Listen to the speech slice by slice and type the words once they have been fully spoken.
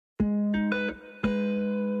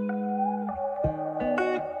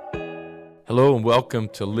Hello and welcome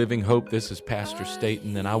to Living Hope. This is Pastor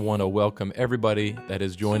Staten, and I want to welcome everybody that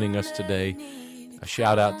is joining us today. A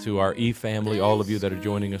shout out to our e-family, all of you that are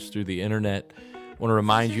joining us through the internet. I want to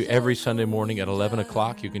remind you every Sunday morning at 11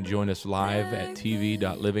 o'clock, you can join us live at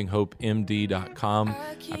tv.livinghopemd.com.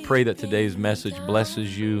 I pray that today's message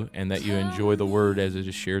blesses you and that you enjoy the word as it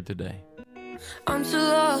is shared today. I'm too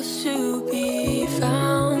lost to be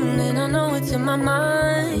found, and I know it's in my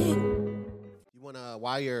mind. You want to,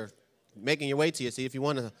 while you're making your way to your seat, if you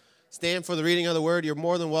want to stand for the reading of the word, you're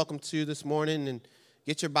more than welcome to this morning, and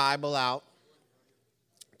get your Bible out.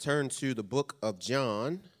 Turn to the book of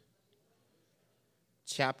John,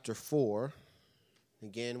 chapter 4.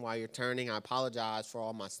 Again, while you're turning, I apologize for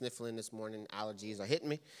all my sniffling this morning. Allergies are hitting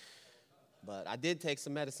me, but I did take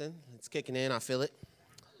some medicine. It's kicking in. I feel it.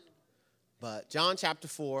 But John chapter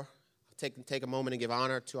 4, take a moment and give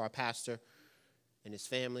honor to our pastor and his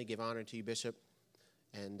family. Give honor to you, Bishop.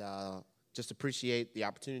 And just appreciate the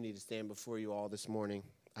opportunity to stand before you all this morning.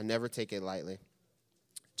 I never take it lightly.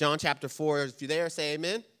 John chapter 4, if you're there, say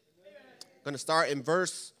amen. Amen. I'm going to start in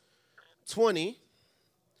verse 20.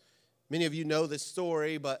 Many of you know this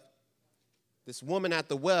story, but this woman at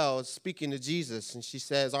the well is speaking to Jesus, and she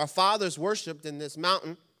says, "Our fathers worshipped in this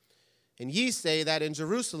mountain, and ye say that in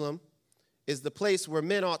Jerusalem is the place where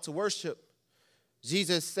men ought to worship.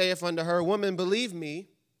 Jesus saith unto her, Woman, believe me,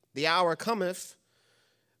 the hour cometh,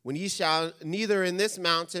 when ye shall neither in this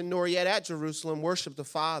mountain nor yet at Jerusalem worship the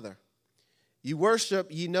Father. You worship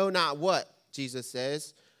ye know not what," Jesus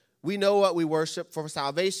says. "We know what we worship, for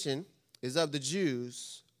salvation is of the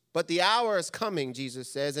Jews. But the hour is coming,"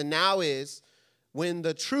 Jesus says, "and now is, when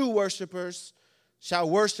the true worshipers shall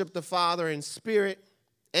worship the Father in spirit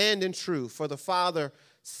and in truth. For the Father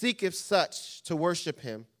seeketh such to worship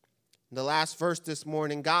him." In the last verse this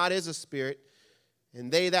morning, God is a spirit, and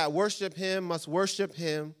they that worship him must worship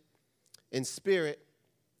him in spirit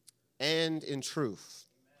and in truth.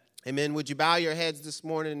 Amen. Would you bow your heads this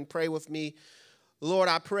morning and pray with me? Lord,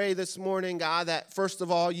 I pray this morning, God, that first of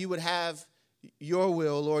all, you would have your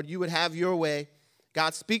will, Lord. You would have your way.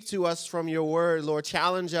 God, speak to us from your word, Lord.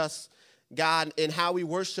 Challenge us, God, in how we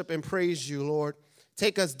worship and praise you, Lord.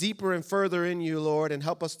 Take us deeper and further in you, Lord, and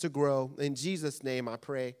help us to grow. In Jesus' name I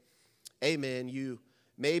pray. Amen. You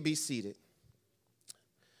may be seated.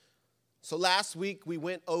 So last week we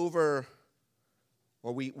went over,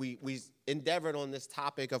 or we endeavored on this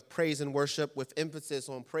topic of praise and worship with emphasis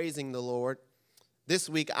on praising the Lord. This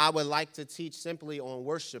week I would like to teach simply on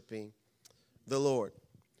worshiping the Lord.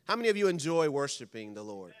 How many of you enjoy worshiping the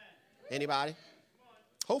Lord? Anybody?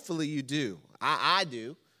 Hopefully you do. I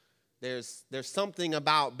do. There's something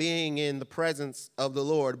about being in the presence of the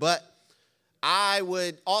Lord. But I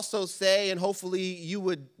would also say, and hopefully you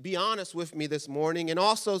would be honest with me this morning, and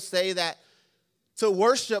also say that to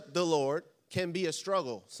worship the Lord can be a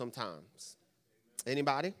struggle sometimes.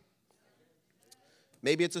 Anybody?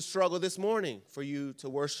 Maybe it's a struggle this morning for you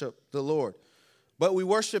to worship the Lord. But we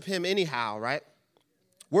worship him anyhow, right?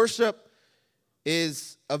 Worship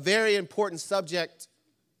is a very important subject,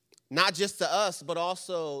 not just to us, but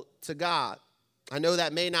also to God. I know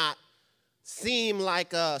that may not seem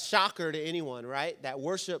like a shocker to anyone, right? That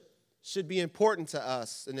worship should be important to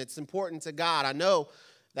us, and it's important to God. I know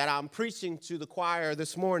that I'm preaching to the choir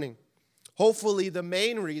this morning. Hopefully the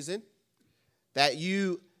main reason that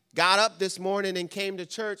you got up this morning and came to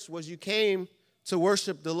church was you came to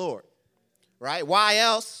worship the Lord, right? Why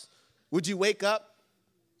else would you wake up,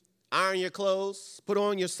 iron your clothes, put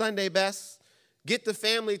on your Sunday best, get the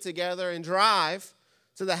family together and drive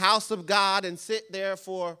to the house of God and sit there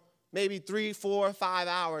for maybe 3, 4, 5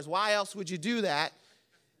 hours? Why else would you do that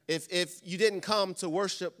if you didn't come to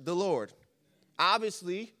worship the Lord?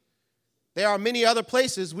 Obviously, there are many other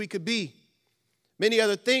places we could be, many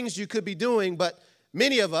other things you could be doing, but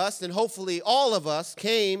many of us, and hopefully all of us,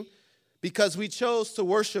 came because we chose to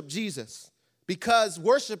worship Jesus, because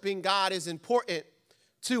worshiping God is important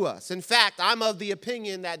to us. In fact, I'm of the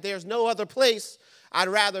opinion that there's no other place I'd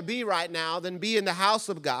rather be right now than be in the house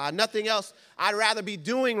of God. Nothing else I'd rather be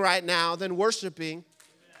doing right now than worshiping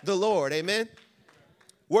the Lord. Amen?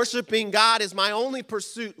 Worshiping God is my only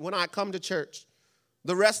pursuit when I come to church.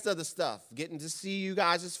 The rest of the stuff, getting to see you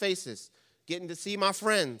guys' faces, getting to see my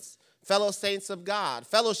friends, fellow saints of God,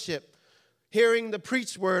 fellowship, hearing the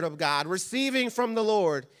preached word of God, receiving from the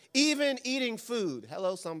Lord, even eating food.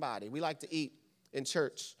 Hello, somebody. We like to eat in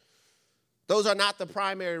church. Those are not the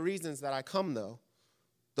primary reasons that I come, though.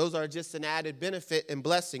 Those are just an added benefit and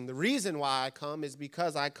blessing. The reason why I come is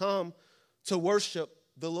because I come to worship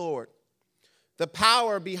the Lord. The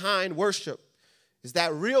power behind worship is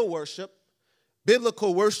that real worship,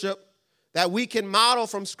 biblical worship, that we can model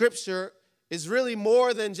from Scripture is really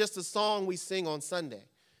more than just a song we sing on Sunday.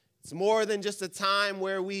 It's more than just a time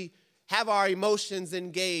where we have our emotions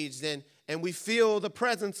engaged and we feel the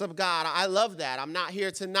presence of God. I love that. I'm not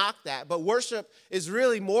here to knock that. But worship is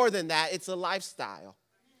really more than that. It's a lifestyle.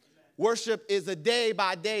 Worship is a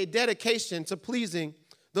day-by-day dedication to pleasing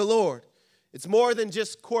the Lord. It's more than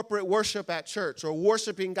just corporate worship at church or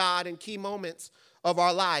worshiping God in key moments of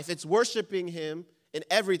our life. It's worshiping him in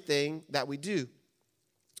everything that we do.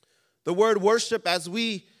 The word worship, as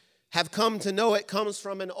we have come to know it, comes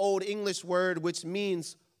from an old English word which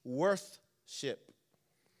means worthship.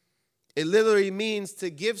 It literally means to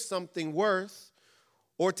give something worth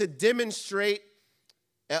or to demonstrate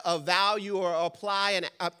a value or apply an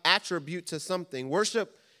attribute to something.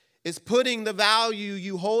 Worship is putting the value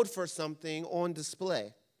you hold for something on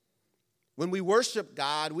display. When we worship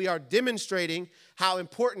God, we are demonstrating how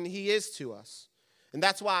important he is to us. And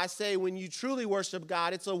that's why I say when you truly worship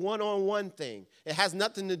God, it's a one-on-one thing. It has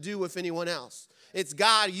nothing to do with anyone else. It's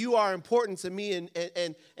God, you are important to me,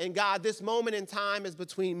 and God, this moment in time is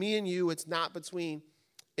between me and you. It's not between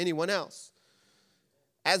anyone else.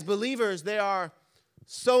 As believers, there are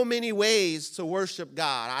so many ways to worship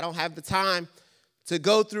God. I don't have the time to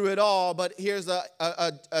go through it all, but here's a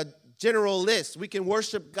general list. We can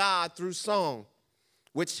worship God through song,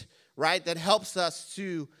 that helps us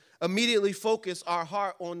to immediately focus our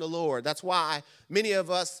heart on the Lord. That's why many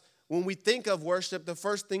of us, when we think of worship, the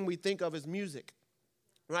first thing we think of is music,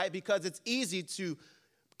 right? Because it's easy to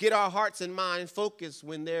get our hearts and minds focused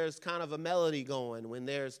when there's kind of a melody going, when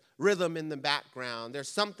there's rhythm in the background. There's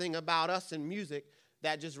something about us in music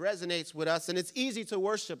that just resonates with us, and it's easy to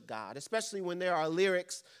worship God, especially when there are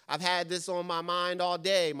lyrics. I've had this on my mind all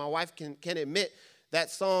day. My wife can admit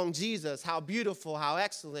that song, Jesus, how beautiful, how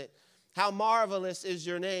excellent, how marvelous is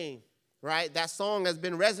your name, right? That song has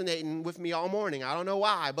been resonating with me all morning. I don't know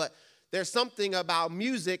why, but there's something about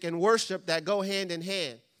music and worship that go hand in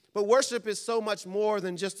hand. But worship is so much more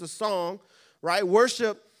than just a song, right?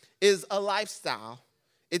 Worship is a lifestyle.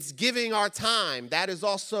 It's giving our time. That is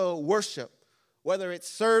also worship. Whether it's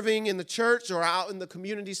serving in the church or out in the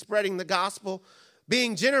community spreading the gospel,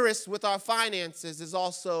 being generous with our finances is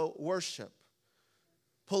also worship.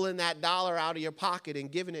 Pulling that dollar out of your pocket and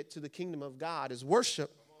giving it to the kingdom of God is worship.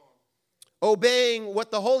 Obeying what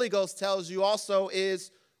the Holy Ghost tells you also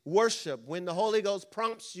is worship. When the Holy Ghost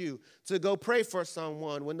prompts you to go pray for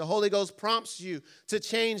someone, when the Holy Ghost prompts you to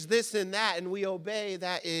change this and that, and we obey,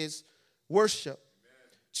 that is worship.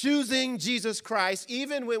 Choosing Jesus Christ,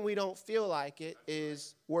 even when we don't feel like it,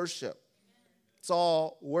 is worship. It's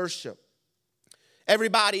all worship.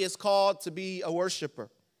 Everybody is called to be a worshiper.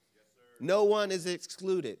 No one is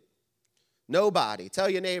excluded. Nobody. Tell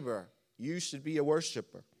your neighbor, you should be a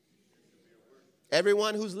worshiper.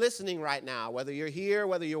 Everyone who's listening right now, whether you're here,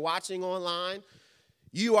 whether you're watching online,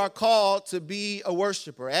 you are called to be a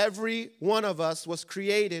worshiper. Every one of us was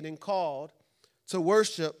created and called to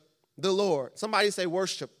worship the Lord. Somebody say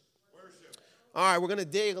worship. Worship. All right, we're going to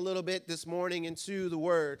dig a little bit this morning into the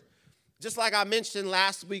word. Just like I mentioned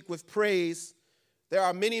last week with praise, there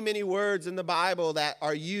are many, many words in the Bible that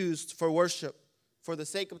are used for worship. For the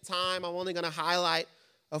sake of time, I'm only going to highlight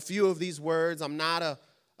a few of these words. I'm not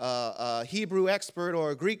a Hebrew expert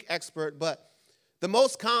or a Greek expert, but the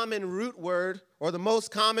most common root word or the most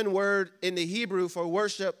common word in the Hebrew for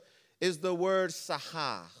worship is the word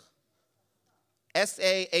sahah.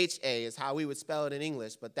 S-A-H-A is how we would spell it in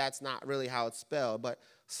English, but that's not really how it's spelled. But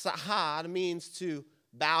sahah means to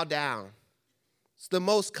bow down. It's the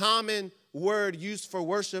most common word used for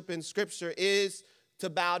worship in Scripture is to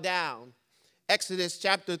bow down. Exodus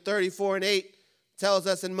chapter 34:8 tells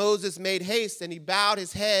us, and Moses made haste, and he bowed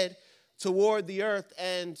his head toward the earth,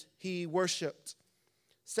 and he worshiped.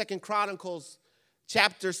 2 Chronicles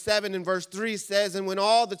chapter 7 and verse 3 says, and when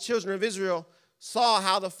all the children of Israel saw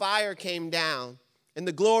how the fire came down, and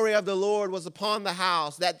the glory of the Lord was upon the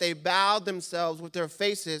house, that they bowed themselves with their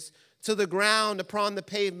faces to the ground upon the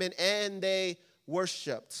pavement, and they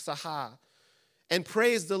worshiped, sahah, and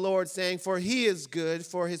praised the Lord, saying, for he is good,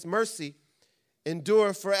 for his mercy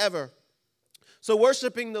endure forever. So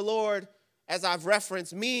worshiping the Lord, as I've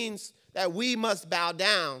referenced, means that we must bow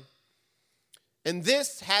down. And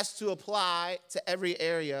this has to apply to every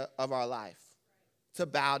area of our life, to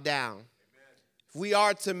bow down. Amen. If we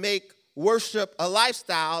are to make worship a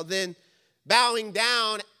lifestyle, then bowing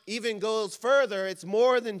down even goes further. It's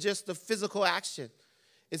more than just a physical action.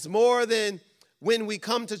 It's more than when we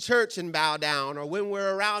come to church and bow down, or when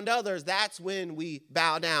we're around others, that's when we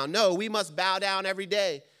bow down. No, we must bow down every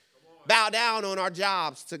day. Bow down on our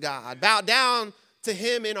jobs to God. Bow down to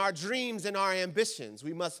him in our dreams and our ambitions.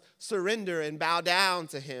 We must surrender and bow down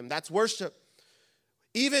to him. That's worship.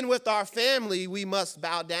 Even with our family, we must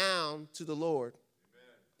bow down to the Lord.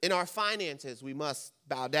 In our finances, we must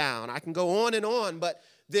bow down. I can go on, but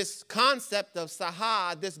this concept of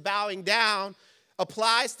sahad, this bowing down,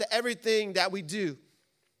 applies to everything that we do.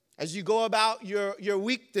 As you go about your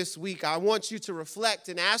week this week, I want you to reflect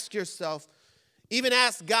and ask yourself, even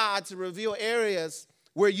ask God to reveal areas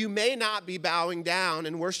where you may not be bowing down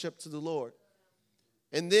in worship to the Lord.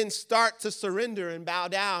 And then start to surrender and bow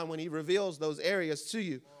down when he reveals those areas to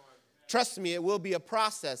you. Trust me, it will be a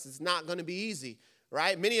process. It's not going to be easy,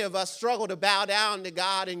 right? Many of us struggle to bow down to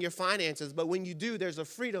God in your finances, but when you do, there's a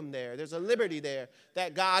freedom there. There's a liberty there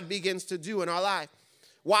that God begins to do in our life.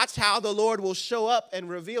 Watch how the Lord will show up and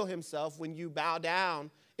reveal himself when you bow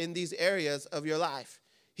down in these areas of your life.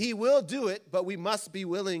 He will do it, but we must be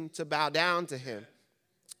willing to bow down to him.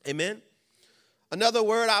 Amen? Another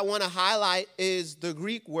word I want to highlight is the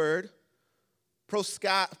Greek word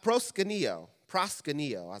proskuneo.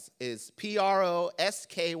 Proskuneo is P-R-O-S-K-Y-N-E-O.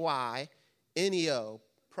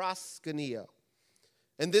 Proskuneo.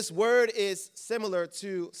 And this word is similar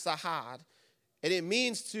to sahad, and it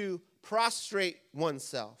means to prostrate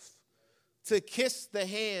oneself, to kiss the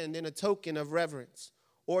hand in a token of reverence,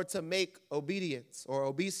 or to make obedience or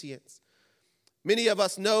obeisance. Many of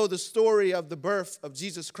us know the story of the birth of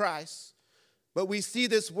Jesus Christ, but we see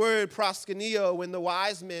this word proskuneo when the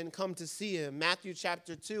wise men come to see him. Matthew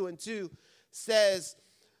chapter 2:2 says,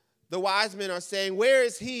 the wise men are saying, "Where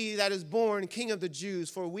is he that is born King of the Jews?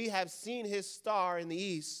 For we have seen his star in the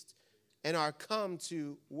east and are come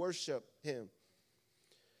to worship him."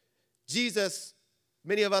 Jesus,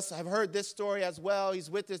 many of us have heard this story as well. He's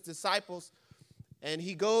with his disciples, and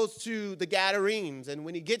he goes to the Gadarenes. And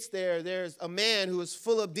when he gets there, there's a man who is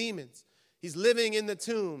full of demons. He's living in the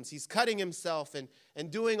tombs. He's cutting himself and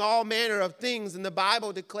doing all manner of things. And the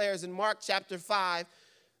Bible declares in Mark chapter 5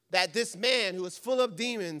 that this man who is full of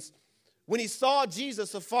demons, when he saw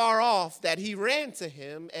Jesus afar off, that he ran to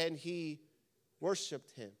him and he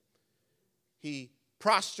worshiped him. He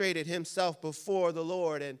prostrated himself before the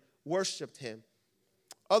Lord and worshiped him.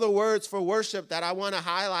 Other words for worship that I want to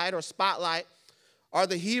highlight or spotlight are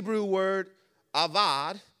the Hebrew word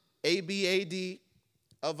avad, A-B-A-D,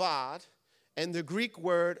 avad, and the Greek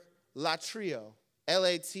word latrio,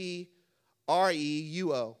 L-A-T-R-E-U-O.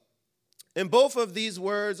 And both of these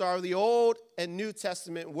words are the Old and New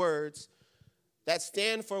Testament words that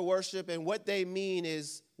stand for worship, and what they mean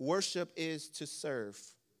is worship is to serve.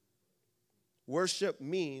 Worship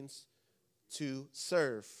means to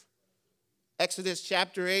serve. Exodus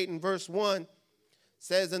chapter 8 and verse 1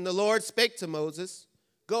 says, "And the Lord spake to Moses,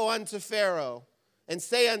 Go unto Pharaoh, and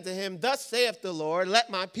say unto him, Thus saith the Lord, Let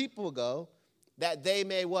my people go, that they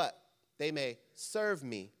may" what? "They may serve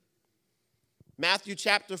me." Matthew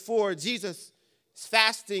chapter 4, Jesus is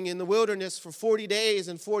fasting in the wilderness for 40 days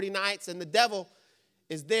and 40 nights, and the devil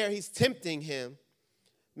is there. He's tempting him.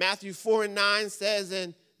 Matthew 4:9 says,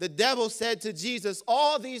 "And the devil said to Jesus,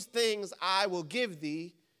 All these things I will give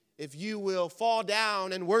thee, if you will fall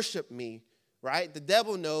down and worship me," right? The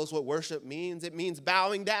devil knows what worship means. It means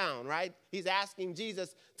bowing down, right? He's asking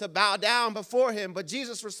Jesus to bow down before him. But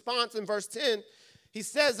Jesus' response in verse 10, he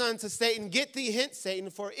says unto Satan, "Get thee hence, Satan,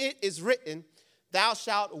 for it is written, Thou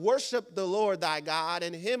shalt worship the Lord thy God,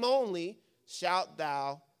 and him only shalt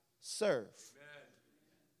thou serve." Amen.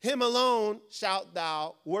 Him alone shalt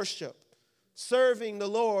thou worship. Serving the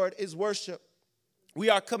Lord is worship. We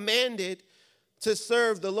are commanded to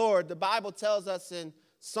serve the Lord. The Bible tells us in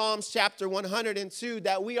Psalms chapter 102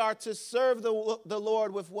 that we are to serve the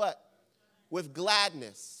Lord with what? With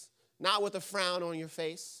gladness, not with a frown on your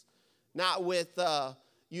face, not with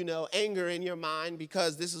anger in your mind,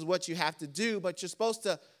 because this is what you have to do, but you're supposed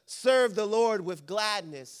to serve the Lord with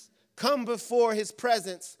gladness. Come before his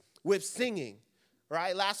presence with singing,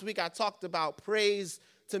 right? Last week I talked about praise.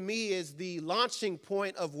 To me, is the launching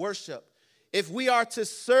point of worship. If we are to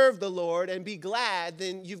serve the Lord and be glad,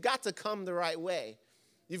 then you've got to come the right way.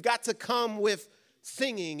 You've got to come with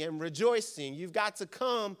singing and rejoicing. You've got to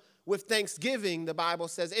come with thanksgiving. The Bible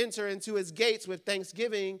says, "Enter into his gates with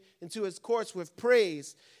thanksgiving, into his courts with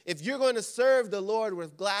praise." If you're going to serve the Lord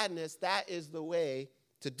with gladness, that is the way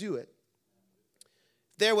to do it.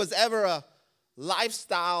 If there was ever a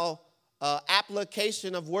lifestyle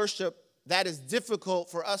application of worship that is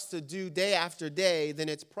difficult for us to do day after day, then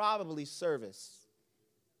it's probably service.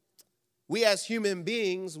 We as human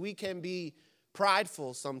beings, we can be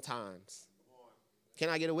prideful sometimes. Can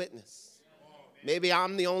I get a witness? Maybe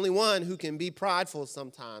I'm the only one who can be prideful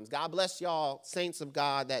sometimes. God bless y'all, saints of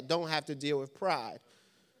God, that don't have to deal with pride,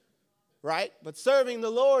 right? But serving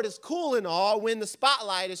the Lord is cool and all when the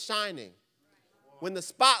spotlight is shining. When the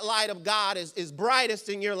spotlight of God is brightest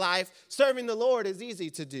in your life, serving the Lord is easy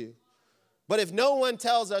to do. But if no one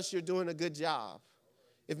tells us you're doing a good job,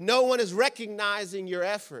 if no one is recognizing your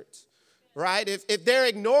effort, right? If they're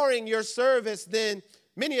ignoring your service, then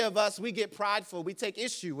many of us, we get prideful. We take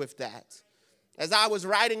issue with that. As I was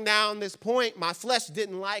writing down this point, my flesh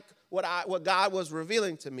didn't like what God was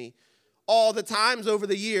revealing to me. All the times over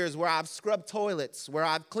the years where I've scrubbed toilets, where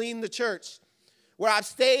I've cleaned the church, where I've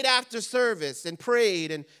stayed after service and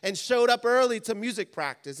prayed and showed up early to music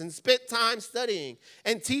practice and spent time studying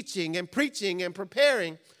and teaching and preaching and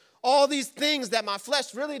preparing, all these things that my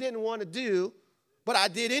flesh really didn't want to do, but I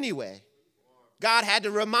did anyway. God had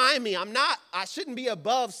to remind me I shouldn't be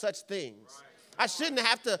above such things. I shouldn't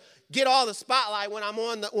have to get all the spotlight when I'm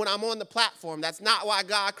on the platform. That's not why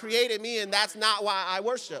God created me, and that's not why I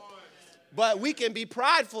worship. But we can be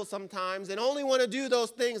prideful sometimes and only want to do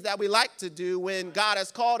those things that we like to do when God has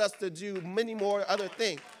called us to do many more other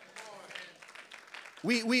things.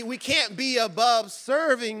 We can't be above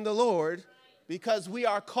serving the Lord because we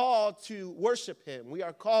are called to worship him. We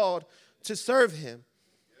are called to serve him.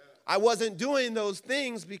 I wasn't doing those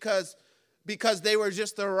things because they were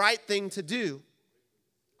just the right thing to do.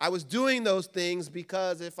 I was doing those things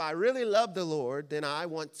because if I really love the Lord, then I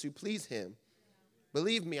want to please him.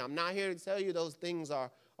 Believe me, I'm not here to tell you those things are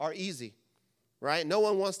easy, right? No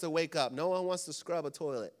one wants to wake up. No one wants to scrub a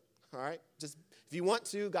toilet, all right? Just if you want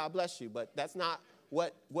to, God bless you, but that's not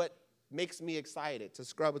what makes me excited, to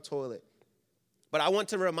scrub a toilet. But I want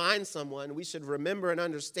to remind someone we should remember and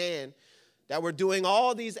understand that we're doing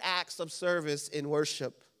all these acts of service in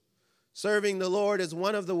worship. Serving the Lord is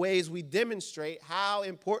one of the ways we demonstrate how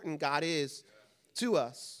important God is to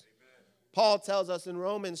us. Paul tells us in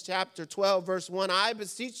Romans chapter 12, verse 1, I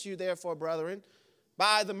beseech you, therefore, brethren,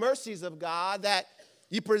 by the mercies of God, that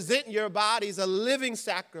you present your bodies a living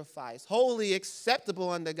sacrifice, wholly acceptable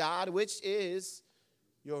unto God, which is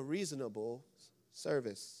your reasonable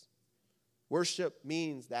service. Worship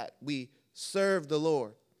means that we serve the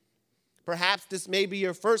Lord. Perhaps this may be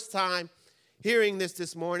your first time hearing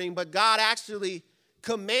this morning, but God actually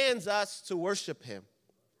commands us to worship him.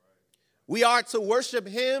 We are to worship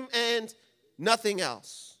him and nothing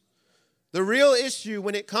else. The real issue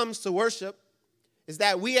when it comes to worship is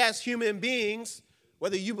that we as human beings,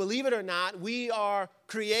 whether you believe it or not, we are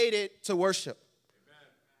created to worship. Amen.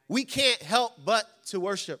 We can't help but to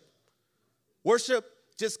worship. Worship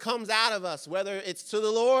just comes out of us, whether it's to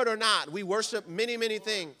the Lord or not. We worship many, many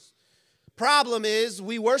things. Problem is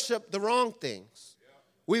we worship the wrong things.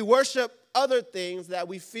 We worship other things that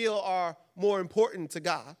we feel are more important to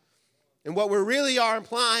God. And what we really are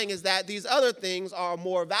implying is that these other things are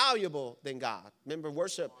more valuable than God. Remember,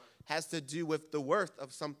 worship has to do with the worth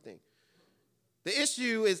of something. The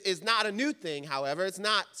issue is not a new thing, however. It's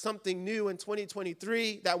not something new in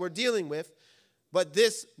 2023 that we're dealing with. But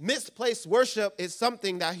this misplaced worship is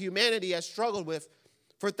something that humanity has struggled with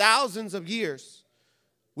for thousands of years.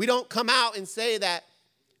 We don't come out and say that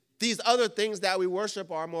these other things that we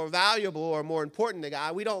worship are more valuable or more important to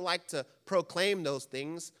God. We don't like to proclaim those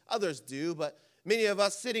things. Others do, but many of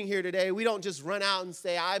us sitting here today, we don't just run out and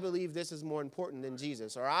say, I believe this is more important than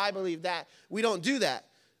Jesus, or I believe that. We don't do that.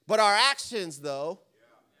 But our actions, though,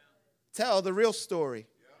 tell the real story.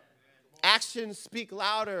 Actions speak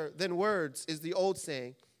louder than words is the old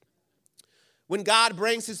saying. When God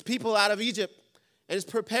brings his people out of Egypt and is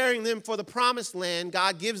preparing them for the promised land,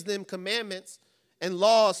 God gives them commandments and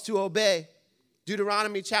laws to obey.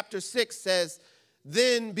 Deuteronomy chapter 6 says,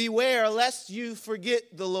 then beware lest you forget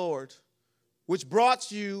the Lord, which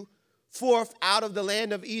brought you forth out of the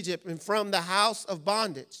land of Egypt and from the house of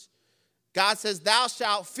bondage. God says, thou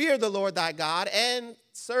shalt fear the Lord thy God and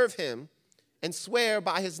serve him and swear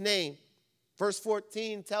by his name. Verse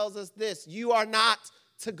 14 tells us this, you are not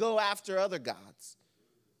to go after other gods,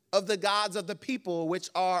 of the gods of the people which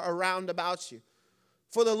are around about you.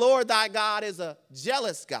 For the Lord thy God is a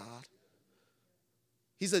jealous God.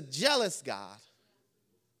 He's a jealous God,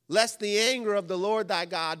 lest the anger of the Lord thy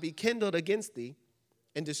God be kindled against thee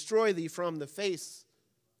and destroy thee from the face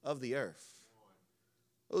of the earth.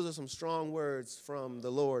 Those are some strong words from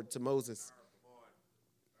the Lord to Moses.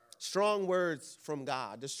 Strong words from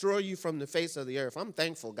God. Destroy you from the face of the earth. I'm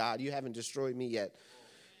thankful, God, you haven't destroyed me yet,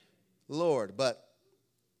 Lord. But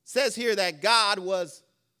it says here that God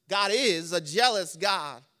is a jealous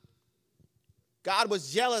God. God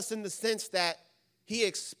was jealous in the sense that he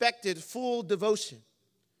expected full devotion,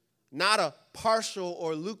 not a partial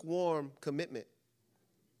or lukewarm commitment.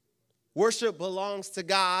 Worship belongs to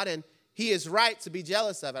God, and he is right to be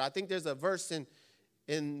jealous of it. I think there's a verse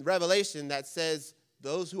in Revelation that says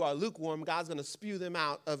those who are lukewarm, God's going to spew them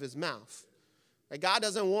out of his mouth. Right? God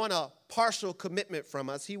doesn't want a partial commitment from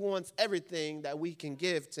us. He wants everything that we can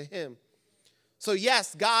give to him. So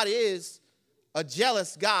yes, God is a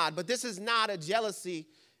jealous God, but this is not a jealousy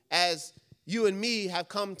as you and me have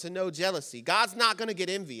come to know jealousy. God's not going to get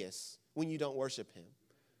envious when you don't worship him.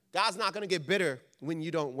 God's not going to get bitter when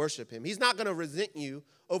you don't worship him. He's not going to resent you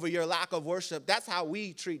over your lack of worship. That's how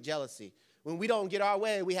we treat jealousy. When we don't get our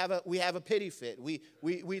way, we have a pity fit.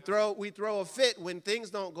 We throw a fit when things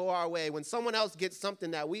don't go our way. When someone else gets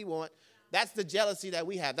something that we want, that's the jealousy that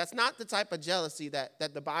we have. That's not the type of jealousy that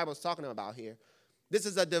the Bible's talking about here. This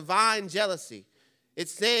is a divine jealousy.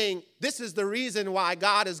 It's saying this is the reason why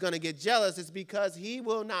God is going to get jealous. It's because he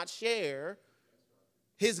will not share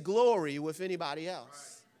his glory with anybody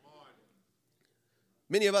else.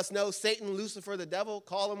 Many of us know Satan, Lucifer, the devil,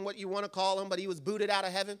 call him what you want to call him, but he was booted out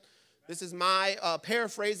of heaven. This is my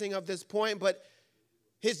paraphrasing of this point, but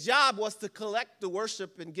his job was to collect the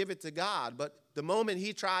worship and give it to God. But the moment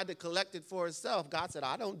he tried to collect it for himself, God said,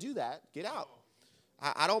 I don't do that. Get out.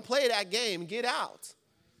 I don't play that game. Get out.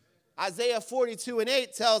 Isaiah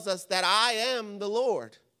 42:8 tells us that I am the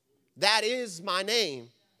Lord. That is my name.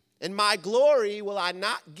 And my glory will I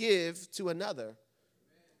not give to another.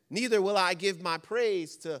 Neither will I give my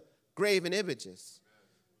praise to graven images.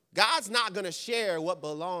 God's not going to share what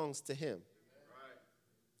belongs to him.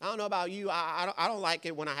 I don't know about you. I don't like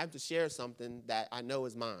it when I have to share something that I know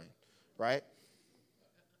is mine, right?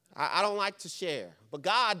 I don't like to share. But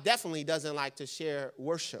God definitely doesn't like to share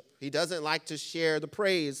worship. He doesn't like to share the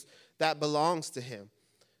praise that belongs to him.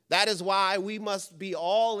 That is why we must be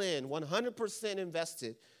all in, 100%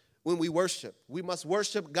 invested when we worship. We must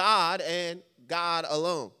worship God and God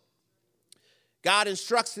alone. God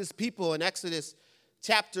instructs his people in Exodus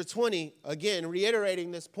chapter 20, again,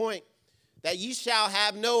 reiterating this point, that ye shall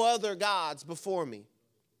have no other gods before me.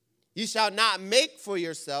 You shall not make for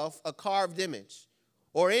yourself a carved image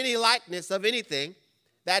or any likeness of anything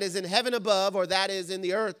that is in heaven above or that is in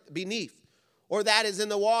the earth beneath or that is in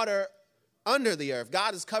the water under the earth.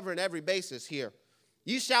 God is covering every basis here.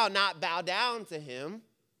 You shall not bow down to him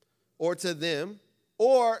or to them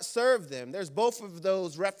or serve them. There's both of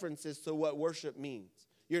those references to what worship means.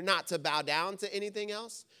 You're not to bow down to anything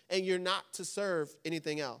else, and you're not to serve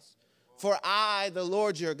anything else. For I, the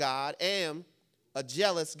Lord your God, am a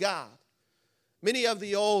jealous God. Many of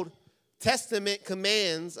the Old Testament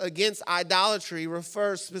commands against idolatry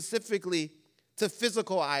refer specifically to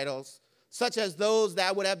physical idols, such as those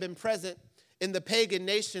that would have been present in the pagan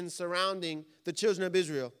nations surrounding the children of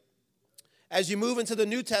Israel. As you move into the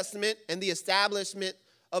New Testament and the establishment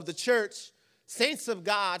of the church, saints of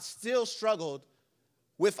God still struggled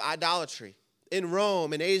with idolatry. In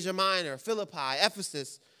Rome, in Asia Minor, Philippi,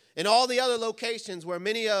 Ephesus, and all the other locations where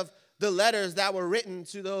many of the letters that were written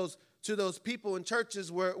to those people in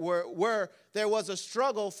churches were there was a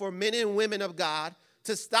struggle for men and women of God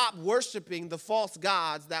to stop worshiping the false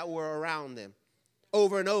gods that were around them.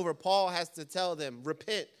 Over and over, Paul has to tell them,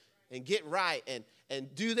 repent and get right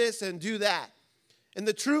and do this and do that. And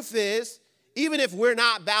the truth is, even if we're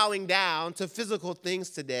not bowing down to physical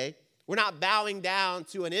things today, we're not bowing down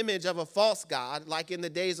to an image of a false god like in the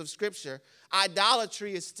days of Scripture,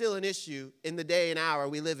 idolatry is still an issue in the day and hour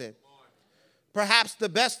we live in. Perhaps the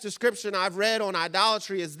best description I've read on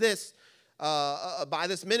idolatry is this, by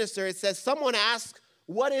this minister. It says, someone asked,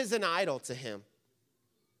 what is an idol to him?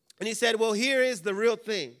 And he said, well, here is the real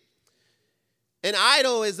thing. An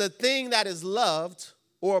idol is a thing that is loved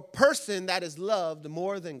or a person that is loved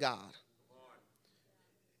more than God.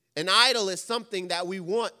 An idol is something that we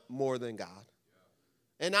want more than God.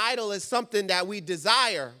 An idol is something that we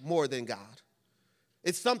desire more than God.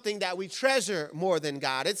 It's something that we treasure more than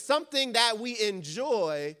God. It's something that we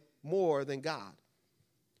enjoy more than God.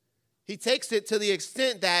 He takes it to the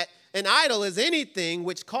extent that an idol is anything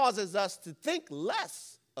which causes us to think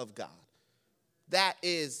less of God. That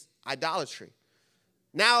is idolatry.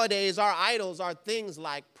 Nowadays, our idols are things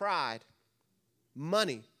like pride,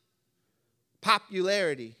 money,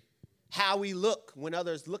 popularity, how we look when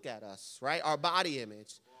others look at us, right? Our body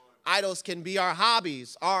image. Idols can be our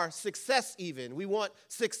hobbies, our success even. We want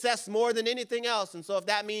success more than anything else. And so if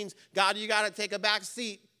that means, God, you got to take a back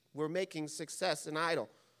seat, we're making success an idol.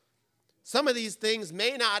 Some of these things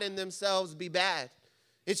may not in themselves be bad.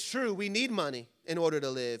 It's true, we need money in order to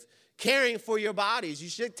live. Caring for your bodies, you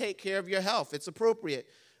should take care of your health. It's appropriate.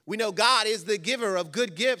 We know God is the giver of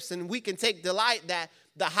good gifts, and we can take delight that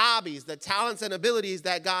the hobbies, the talents and abilities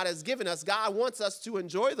that God has given us, God wants us to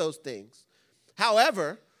enjoy those things.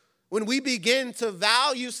 However, when we begin to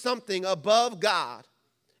value something above God,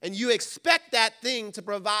 and you expect that thing to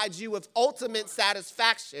provide you with ultimate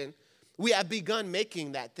satisfaction, we have begun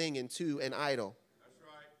making that thing into an idol.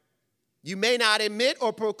 You may not admit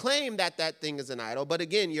or proclaim that that thing is an idol, but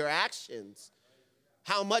again, your actions,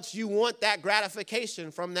 how much you want that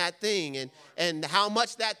gratification from that thing and how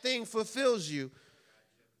much that thing fulfills you.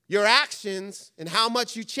 Your actions and how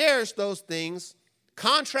much you cherish those things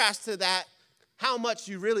contrast to that how much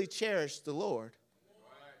you really cherish the Lord.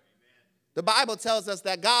 The Bible tells us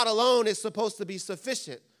that God alone is supposed to be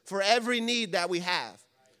sufficient for every need that we have.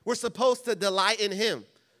 We're supposed to delight in him.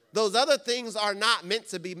 Those other things are not meant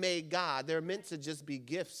to be made God. They're meant to just be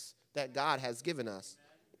gifts that God has given us.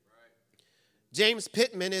 James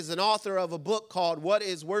Pittman is an author of a book called What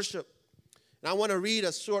is Worship? And I want to read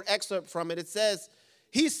a short excerpt from it.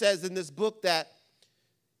 He says in this book that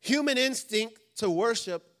human instinct to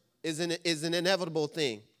worship is an inevitable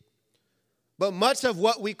thing. But much of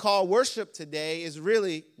what we call worship today is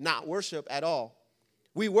really not worship at all.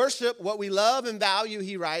 We worship what we love and value,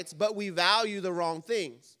 he writes, but we value the wrong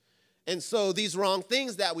things. And so these wrong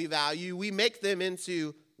things that we value, we make them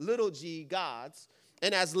into little g gods.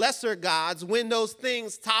 And as lesser gods, when those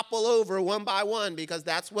things topple over one by one, because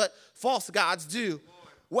that's what false gods do,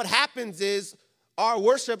 what happens is our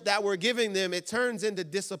worship that we're giving them, it turns into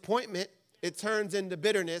disappointment, it turns into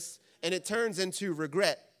bitterness, and it turns into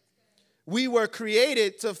regret. We were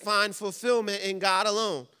created to find fulfillment in God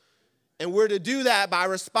alone. And we're to do that by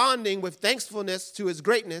responding with thankfulness to his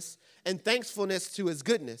greatness and thankfulness to his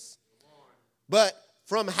goodness. But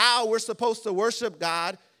from how we're supposed to worship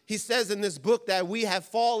God, he says in this book that we have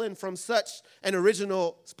fallen from such an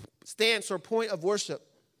original stance or point of worship.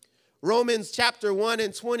 Romans chapter 1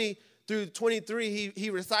 and 20 through 23, he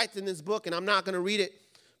recites in this book, and I'm not going to read it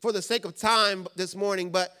for the sake of time this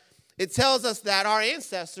morning, but it tells us that our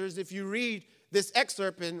ancestors, if you read this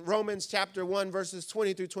excerpt in Romans chapter 1, verses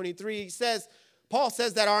 20 through 23, Paul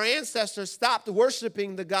says that our ancestors stopped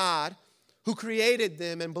worshiping the God who created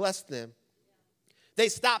them and blessed them. They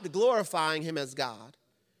stopped glorifying him as God.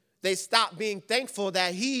 They stopped being thankful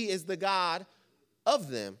that he is the God of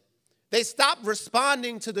them. They stopped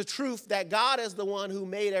responding to the truth that God is the one who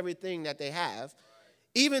made everything that they have,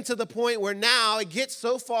 even to the point where now it gets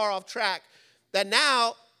so far off track that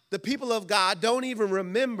now the people of God don't even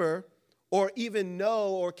remember or even know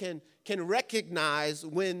or can recognize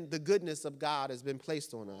when the goodness of God has been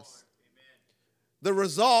placed on us. The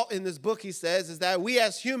result in this book, he says, is that we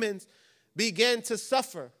as humans begin to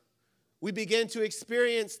suffer. We begin to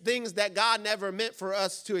experience things that God never meant for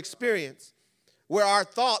us to experience, where our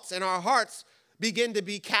thoughts and our hearts begin to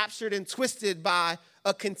be captured and twisted by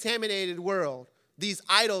a contaminated world, these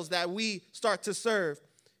idols that we start to serve.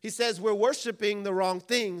 He says we're worshiping the wrong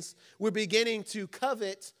things. We're beginning to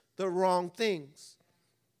covet the wrong things.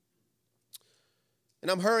 And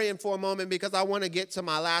I'm hurrying for a moment because I want to get to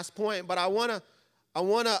my last point, but I want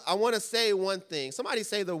to say one thing. Somebody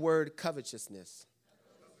say the word covetousness.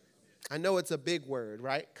 I know it's a big word,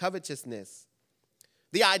 right? Covetousness.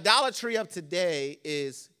 The idolatry of today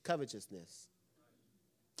is covetousness.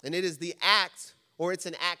 And it is the act, or it's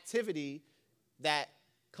an activity that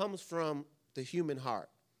comes from the human heart.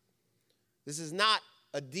 This is not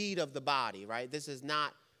a deed of the body, right? This is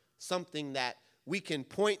not something that we can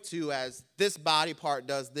point to as this body part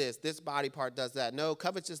does this body part does that. No,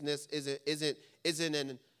 covetousness isn't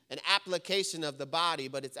an application of the body,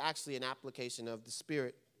 but it's actually an application of the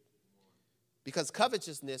spirit. Because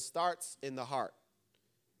covetousness starts in the heart.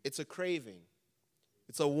 It's a craving.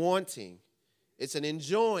 It's a wanting. It's an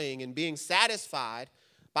enjoying and being satisfied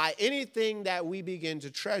by anything that we begin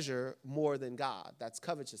to treasure more than God. That's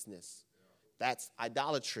covetousness. That's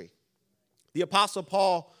idolatry. The Apostle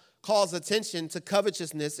Paul calls attention to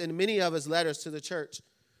covetousness in many of his letters to the church.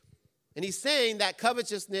 And he's saying that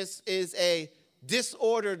covetousness is a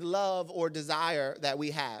disordered love or desire that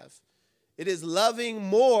we have. It is loving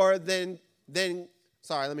more than than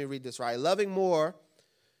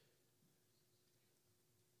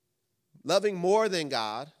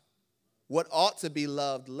God, what ought to be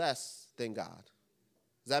loved less than God.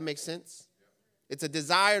 Does that make sense? It's a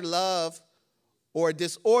desired love or a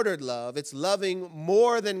disordered love. It's loving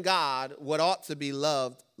more than God what ought to be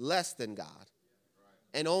loved less than God,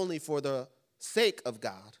 and only for the sake of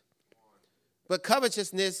God. But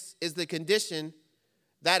covetousness is the condition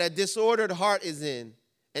that a disordered heart is in,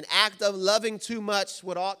 an act of loving too much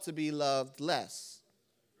what ought to be loved less.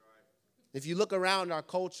 If you look around our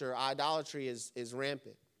culture, idolatry is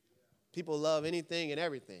rampant. People love anything and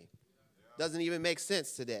everything. Doesn't even make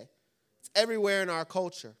sense today. It's everywhere in our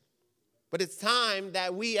culture. But it's time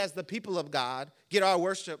that we as the people of God get our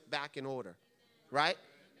worship back in order, right?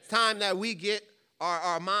 It's time that we get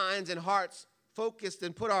our minds and hearts focused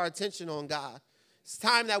and put our attention on God. It's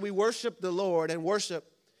time that we worship the Lord and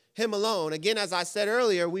worship him alone. Again, as I said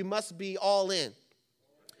earlier, we must be all in.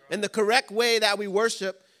 And the correct way that we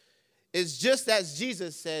worship is just as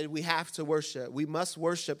Jesus said we have to worship. We must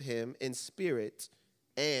worship him in spirit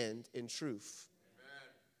and in truth.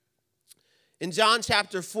 In John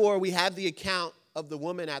chapter 4, we have the account of the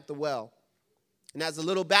woman at the well. And as a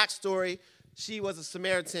little backstory, she was a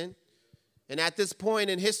Samaritan. And at this point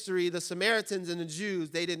in history, the Samaritans and the Jews,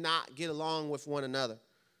 they did not get along with one another.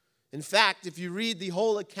 In fact, if you read the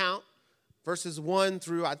whole account, verses 1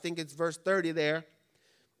 through, I think it's verse 30 there,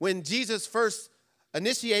 when Jesus first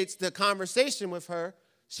initiates the conversation with her,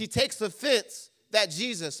 she takes offense that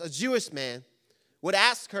Jesus, a Jewish man, would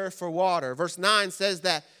ask her for water. Verse 9 says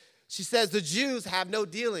that she says the Jews have no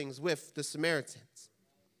dealings with the Samaritans.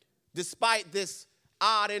 Despite this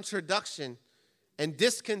odd introduction and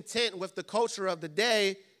discontent with the culture of the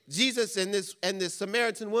day, Jesus and this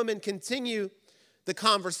Samaritan woman continue the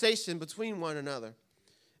conversation between one another.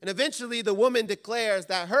 And eventually the woman declares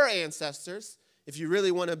that her ancestors, if you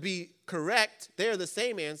really want to be correct, they're the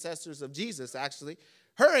same ancestors of Jesus, actually.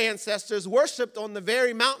 Her ancestors worshiped on the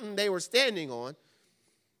very mountain they were standing on.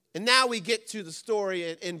 And now we get to the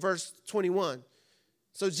story in verse 21.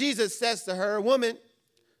 So Jesus says to her, "Woman,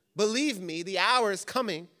 believe me, the hour is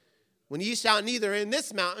coming when ye shall neither in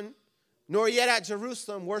this mountain nor yet at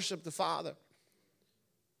Jerusalem worship the Father."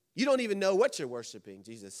 You don't even know what you're worshiping,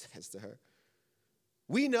 Jesus says to her.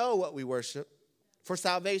 We know what we worship, for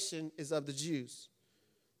salvation is of the Jews.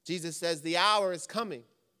 Jesus says the hour is coming.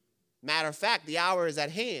 Matter of fact, the hour is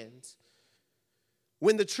at hand,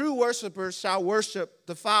 when the true worshipers shall worship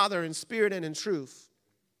the Father in spirit and in truth.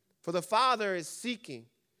 For the Father is seeking,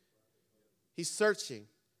 he's searching,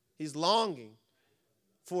 he's longing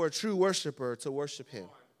for a true worshiper to worship him.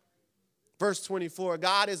 Verse 24,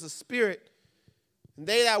 God is a spirit, and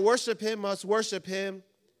they that worship him must worship him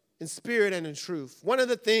in spirit and in truth. One of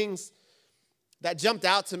the things that jumped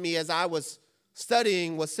out to me as I was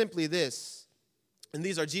studying was simply this, and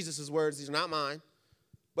these are Jesus' words, these are not mine.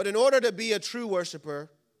 But in order to be a true worshiper,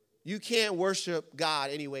 you can't worship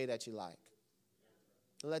God any way that you like.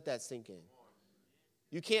 Let that sink in.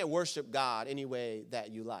 You can't worship God any way that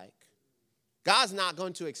you like. God's not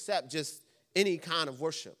going to accept just any kind of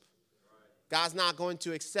worship. God's not going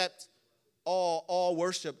to accept all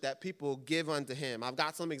worship that people give unto him. I've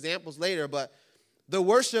got some examples later, but the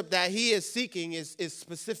worship that he is seeking is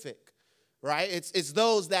specific, right? It's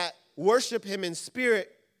those that worship him in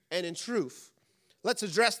spirit and in truth. Let's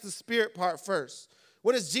address the spirit part first.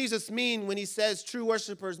 What does Jesus mean when he says true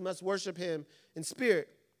worshipers must worship him in spirit?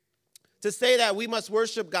 To say that we must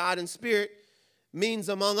worship God in spirit means,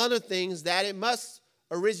 among other things, that it must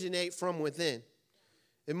originate from within.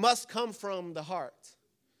 It must come from the heart.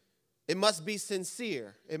 It must be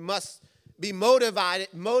sincere. It must be motivated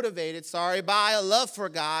by a love for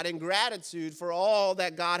God and gratitude for all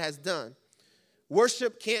that God has done.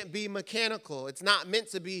 Worship can't be mechanical. It's not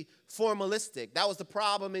meant to be formalistic. That was the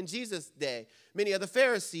problem in Jesus' day. Many of the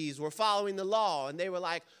Pharisees were following the law, and they were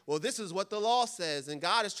like, well, this is what the law says, and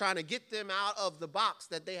God is trying to get them out of the box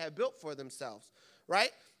that they had built for themselves,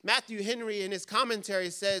 right? Matthew Henry, in his commentary,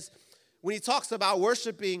 says, when he talks about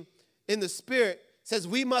worshiping in the Spirit, says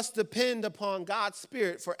we must depend upon God's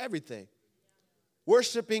Spirit for everything.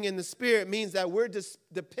 Worshiping in the Spirit means that we're just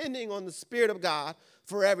depending on the Spirit of God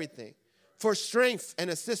for everything, for strength and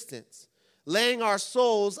assistance, laying our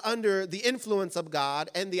souls under the influence of God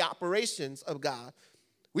and the operations of God.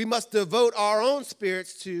 We must devote our own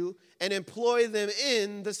spirits to and employ them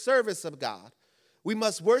in the service of God. We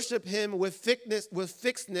must worship him with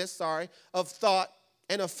fixedness of thought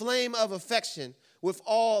and a flame of affection with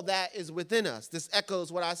all that is within us. This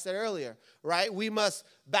echoes what I said earlier, right? We must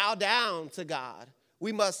bow down to God.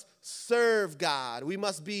 We must serve God. We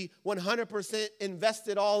must be 100%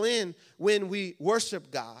 invested all in when we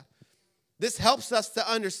worship God. This helps us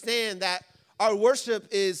to understand that our worship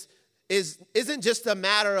isn't just a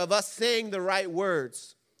matter of us saying the right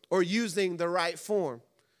words or using the right form.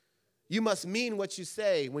 You must mean what you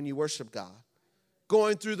say when you worship God.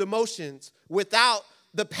 Going through the motions without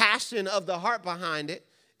the passion of the heart behind it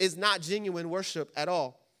is not genuine worship at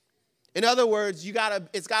all. In other words,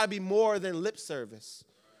 it's got to be more than lip service.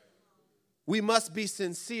 We must be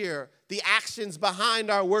sincere. The actions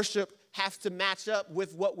behind our worship have to match up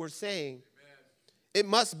with what we're saying. Amen. It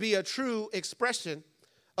must be a true expression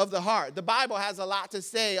of the heart. The Bible has a lot to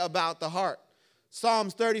say about the heart.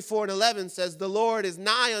 Psalms 34:11 says, the Lord is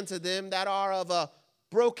nigh unto them that are of a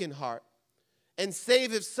broken heart, and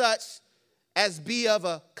saveth such as be of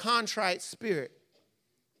a contrite spirit.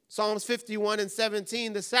 Psalms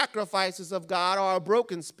 51:17, the sacrifices of God are a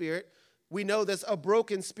broken spirit, we know this, a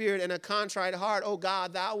broken spirit and a contrite heart, oh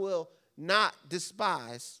God, thou will not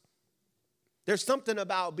despise. There's something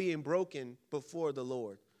about being broken before the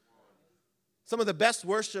Lord. Some of the best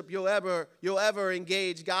worship you'll ever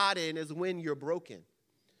engage God in is when you're broken,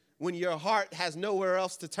 when your heart has nowhere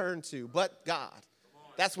else to turn to but God.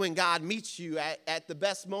 That's when God meets you at the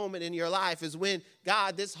best moment in your life, is when,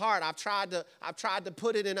 God, this heart, I've tried to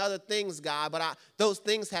put it in other things, God, but those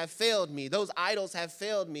things have failed me. Those idols have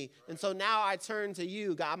failed me. And so now I turn to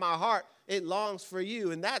you, God. My heart, it longs for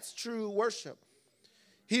you, and that's true worship.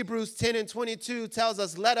 Hebrews 10:22 tells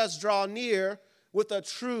us, let us draw near with a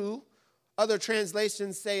true, other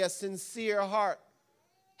translations say a sincere heart,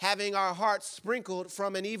 having our hearts sprinkled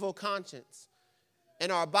from an evil conscience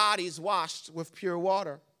and our bodies washed with pure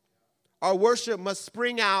water. Our worship must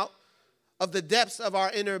spring out of the depths of our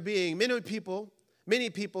inner being. Many people,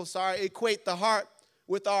 equate the heart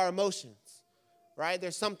with our emotions, right?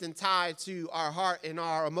 There's something tied to our heart and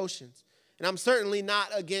our emotions. And I'm certainly not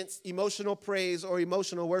against emotional praise or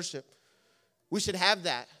emotional worship. We should have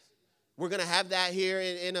that. We're going to have that here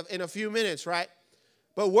in a few minutes, right?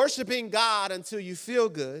 But worshiping God until you feel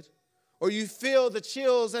good, or you feel the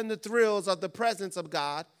chills and the thrills of the presence of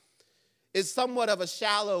God, is somewhat of a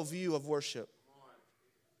shallow view of worship.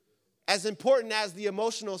 As important as the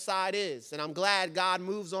emotional side is, and I'm glad God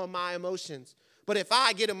moves on my emotions, but if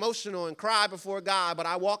I get emotional and cry before God, but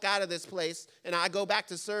I walk out of this place and I go back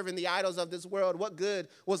to serving the idols of this world, what good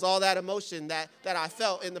was all that emotion that I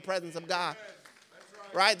felt in the presence of God?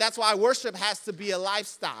 Right? That's why worship has to be a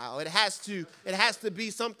lifestyle. It has to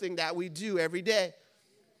be something that we do every day.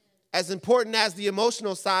 As important as the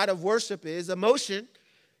emotional side of worship is, emotion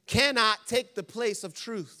cannot take the place of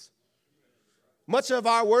truth. Much of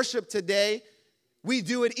our worship today, we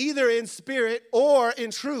do it either in spirit or in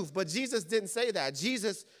truth, but Jesus didn't say that.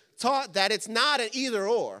 Jesus taught that it's not an either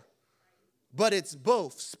or, but it's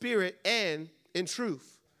both spirit and in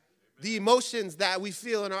truth. The emotions that we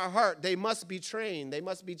feel in our heart, they must be trained, they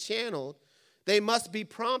must be channeled, they must be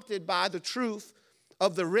prompted by the truth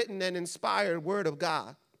of the written and inspired word of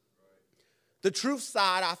God. The truth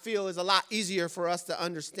side, I feel, is a lot easier for us to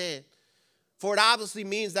understand. For it obviously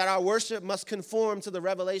means that our worship must conform to the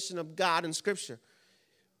revelation of God in Scripture.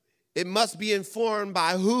 It must be informed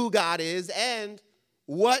by who God is and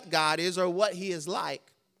what God is, or what he is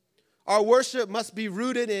like. Our worship must be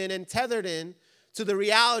rooted in and tethered in to the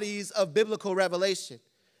realities of biblical revelation.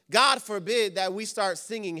 God forbid that we start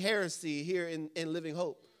singing heresy here in Living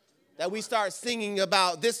Hope, that we start singing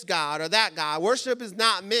about this God or that God. Worship is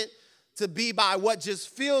not meant to be by what just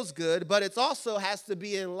feels good, but it also has to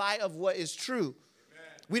be in light of what is true. Amen.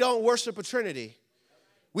 We don't worship a Trinity.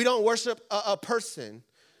 We don't worship a person.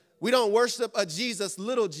 We don't worship a Jesus,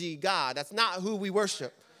 little g, God. That's not who we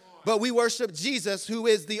worship. But we worship Jesus, who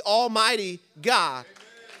is the Almighty God. Amen.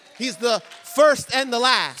 He's the first and the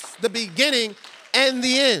last, the beginning and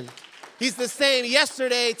the end. He's the same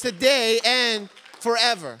yesterday, today, and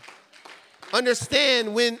forever.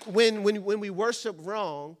 Understand, when we worship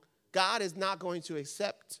wrong, God is not going to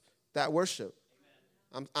accept that worship.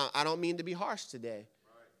 I don't mean to be harsh today.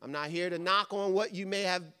 I'm not here to knock on what you may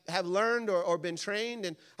have learned or been trained,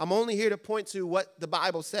 and I'm only here to point to what the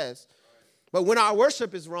Bible says. But when our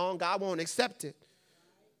worship is wrong, God won't accept it.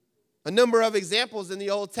 A number of examples in the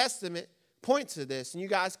Old Testament point to this, and you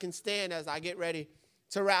guys can stand as I get ready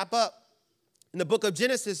to wrap up. In the book of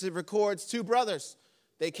Genesis, it records two brothers.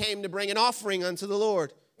 They came to bring an offering unto the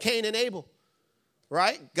Lord, Cain and Abel.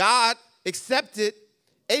 Right? God accepted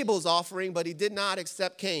Abel's offering, but he did not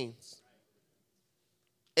accept Cain's.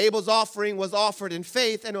 Abel's offering was offered in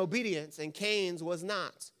faith and obedience, and Cain's was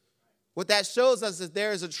not. What that shows us is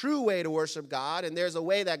there is a true way to worship God, and there's a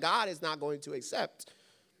way that God is not going to accept.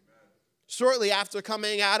 Shortly after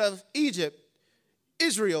coming out of Egypt,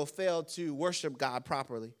 Israel failed to worship God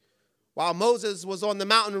properly. While Moses was on the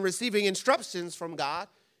mountain receiving instructions from God,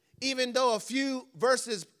 even though a few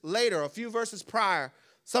verses later, a few verses prior,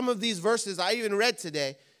 some of these verses I even read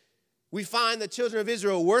today, we find the children of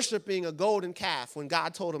Israel worshiping a golden calf when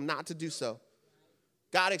God told them not to do so.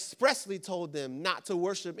 God expressly told them not to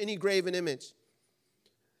worship any graven image.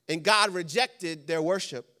 And God rejected their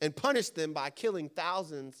worship and punished them by killing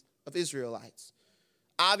thousands of Israelites.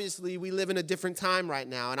 Obviously, we live in a different time right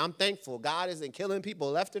now, and I'm thankful God isn't killing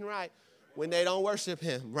people left and right when they don't worship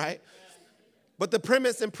him, right? But the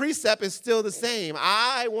premise and precept is still the same.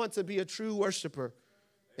 I want to be a true worshiper,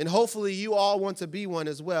 and hopefully you all want to be one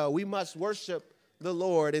as well. We must worship the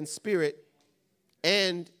Lord in spirit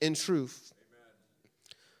and in truth. Amen.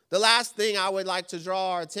 The last thing I would like to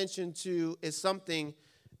draw our attention to is something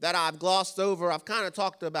that I've glossed over. I've kind of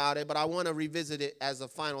talked about it, but I want to revisit it as a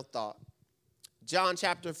final thought. John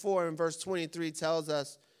chapter 4 and verse 23 tells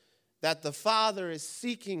us that the Father is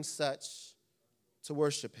seeking such to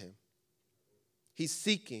worship him. He's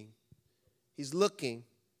seeking. He's looking.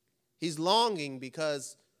 He's longing,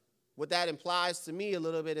 because what that implies to me a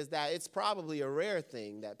little bit is that it's probably a rare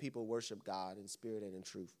thing that people worship God in spirit and in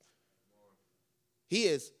truth. He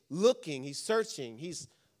is looking. He's searching. He's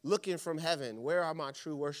looking from heaven. Where are my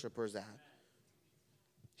true worshipers at?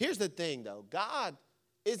 Here's the thing, though. God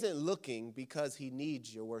isn't looking because he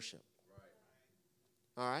needs your worship.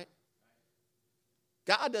 All right?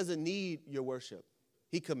 God doesn't need your worship.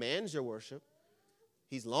 He commands your worship.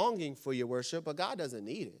 He's longing for your worship, but God doesn't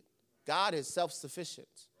need it. God is self-sufficient.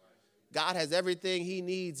 God has everything he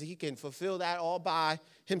needs. He can fulfill that all by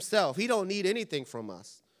himself. He don't need anything from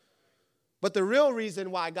us. But the real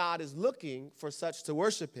reason why God is looking for such to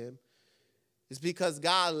worship him is because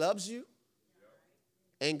God loves you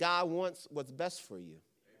and God wants what's best for you.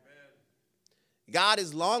 Amen. God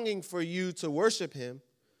is longing for you to worship him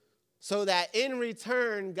so that in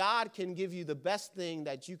return, God can give you the best thing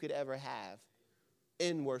that you could ever have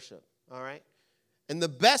in worship, all right? And the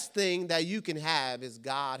best thing that you can have is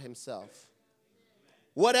God himself.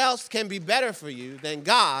 What else can be better for you than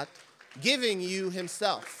God giving you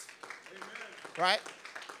himself? Right?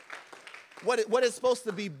 What is supposed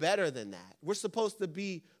to be better than that? We're supposed to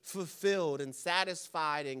be fulfilled and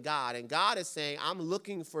satisfied in God. And God is saying, I'm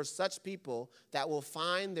looking for such people that will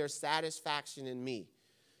find their satisfaction in me.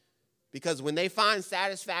 Because when they find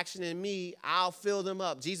satisfaction in me, I'll fill them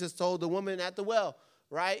up. Jesus told the woman at the well,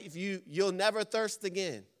 right? You'll never thirst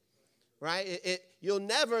again, right? You'll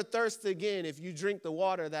never thirst again if you drink the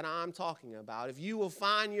water that I'm talking about. If you will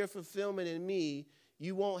find your fulfillment in me,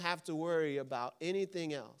 you won't have to worry about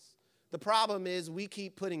anything else. The problem is we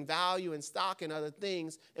keep putting value and stock in other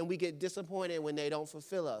things, and we get disappointed when they don't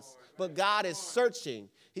fulfill us. But God is searching.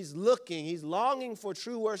 He's looking. He's longing for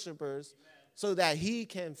true worshipers so that he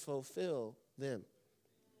can fulfill them.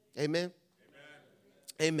 Amen?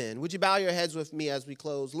 Amen. Would you bow your heads with me as we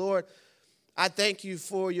close? Lord, I thank you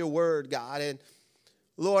for your word, God. And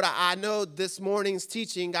Lord, I know this morning's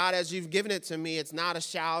teaching, God, as you've given it to me, it's not a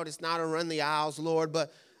shout, it's not a run the aisles, Lord.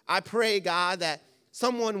 But I pray, God, that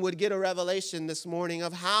someone would get a revelation this morning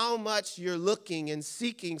of how much you're looking and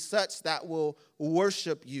seeking such that will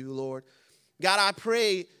worship you, Lord. God, I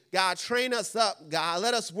pray, God, train us up, God.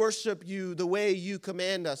 Let us worship you the way you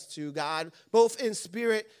command us to, God, both in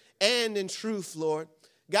spirit and in truth, Lord.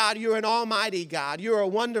 God, you're an almighty God. You're a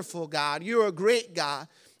wonderful God. You're a great God.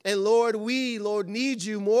 And Lord, we, Lord, need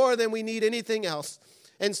you more than we need anything else.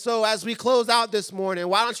 And so as we close out this morning,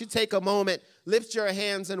 why don't you take a moment, lift your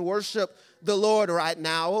hands and worship the Lord right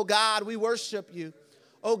now. Oh God, we worship you.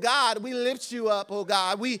 Oh God, we lift you up. Oh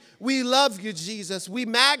God, we love you, Jesus. We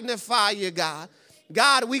magnify you, God.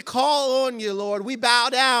 God, we call on you, Lord. We bow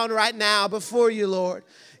down right now before you, Lord.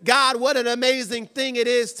 God, what an amazing thing it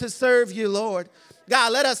is to serve you, Lord.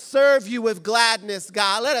 God, let us serve you with gladness,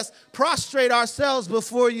 God. Let us prostrate ourselves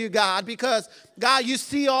before you, God, because, God, you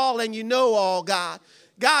see all and you know all, God.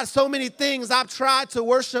 God, so many things I've tried to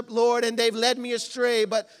worship, Lord, and they've led me astray.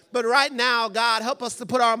 But right now, God, help us to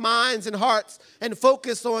put our minds and hearts and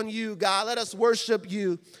focus on you, God. Let us worship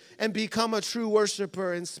you and become a true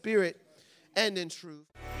worshiper in spirit and in truth.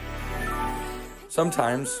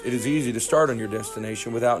 Sometimes it is easy to start on your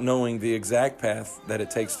destination without knowing the exact path that it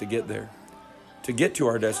takes to get there. To get to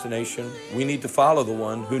our destination, we need to follow the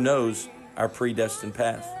one who knows our predestined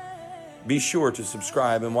path. Be sure to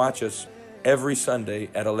subscribe and watch us every Sunday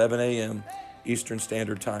at 11 a.m. Eastern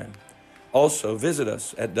Standard Time. Also, visit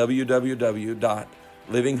us at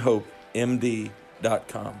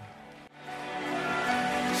www.livinghopemd.com.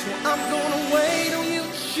 So I'm gonna wait on you,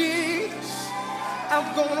 Jesus.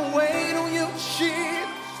 I'm gonna wait.